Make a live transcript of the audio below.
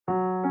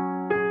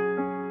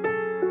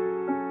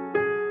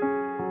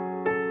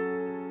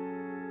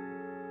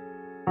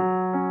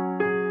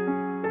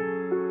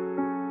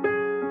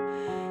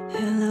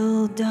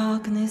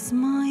is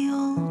my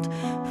old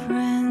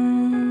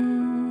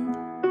friend.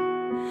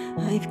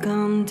 I've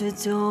come to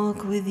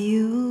talk with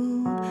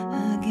you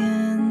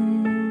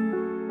again,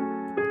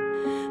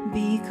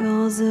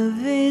 because a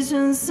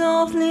vision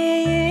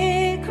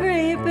softly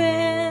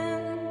creeping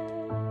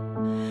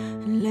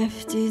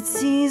left its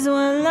seeds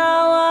while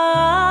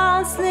I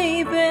was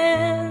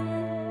sleeping.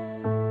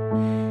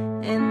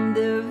 And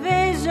the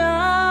vision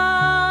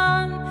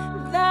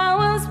that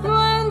was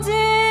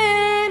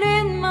planted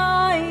in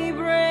my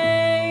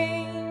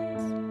brain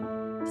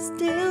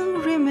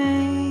still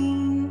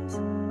remains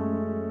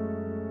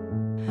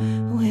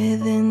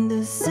within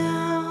the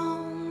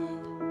sound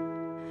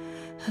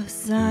of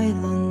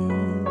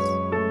silence.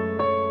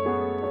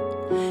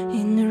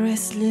 In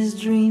restless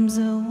dreams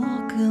I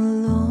walk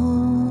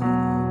alone,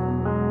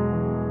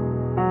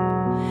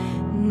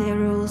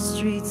 narrow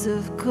streets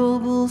of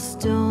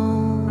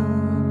cobblestone,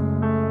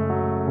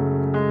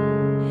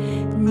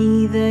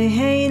 neath the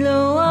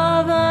halo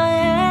of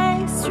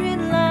a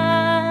street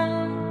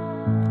lamp.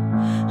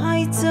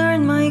 I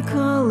turn my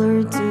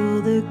color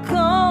to the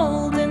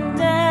cold and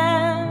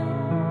damp.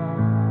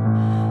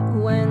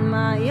 When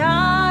my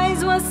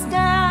eyes were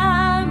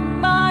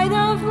stabbed by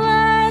the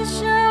flash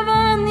of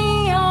a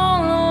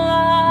neon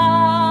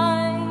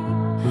light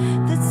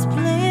that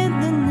split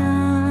the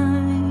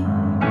night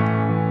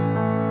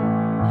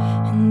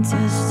and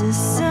touched the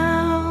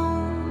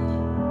sound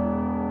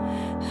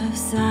of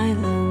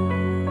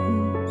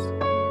silence.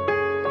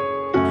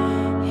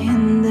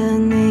 In the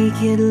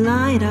naked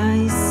light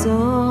I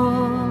saw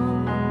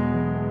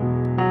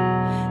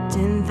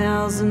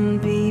 10,000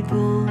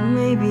 people,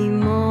 maybe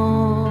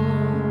more.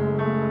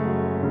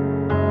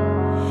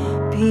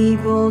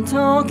 People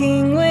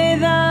talking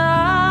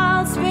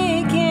without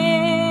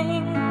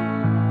speaking,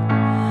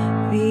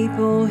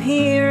 people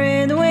hear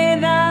it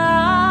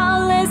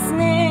without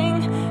listening,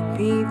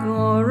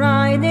 people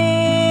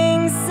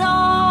writing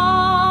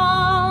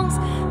songs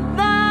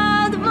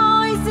that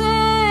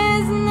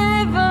voices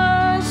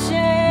never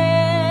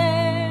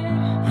share,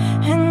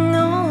 and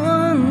no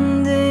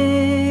one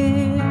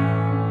dare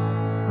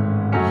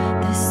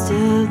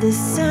disturb the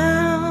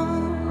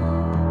sound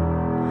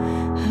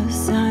of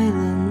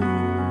silence.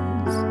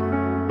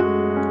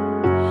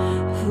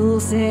 Fool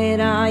said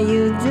I,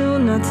 you do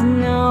not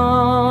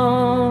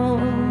know,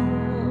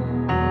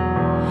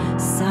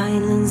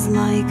 silence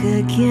like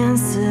a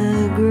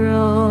cancer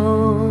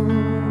grows.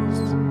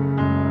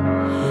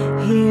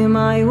 Hear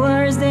my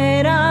words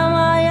that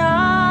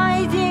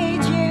I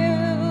teach you,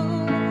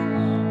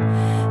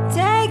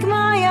 take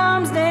my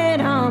arms that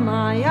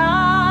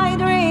I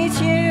reach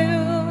you,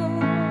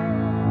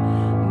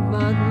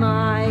 but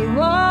my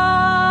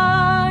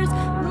words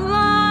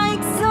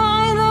like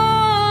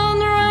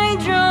silent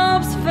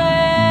raindrops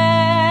fell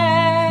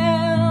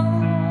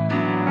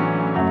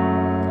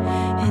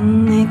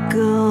and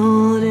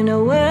echoed in a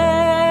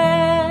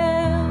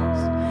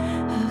wells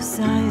of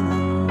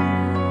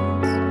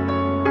silence.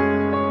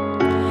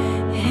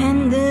 And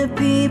the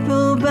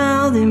people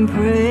bowed and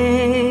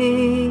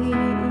prayed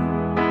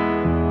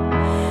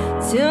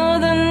to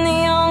the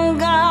neon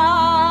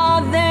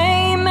god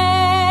they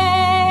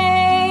made,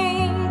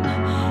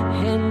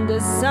 and the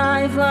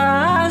sign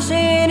flashed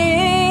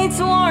its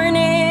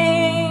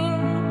warning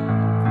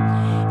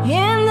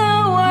in the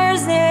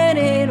words that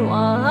it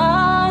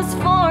was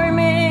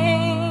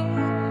forming.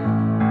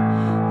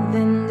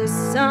 Then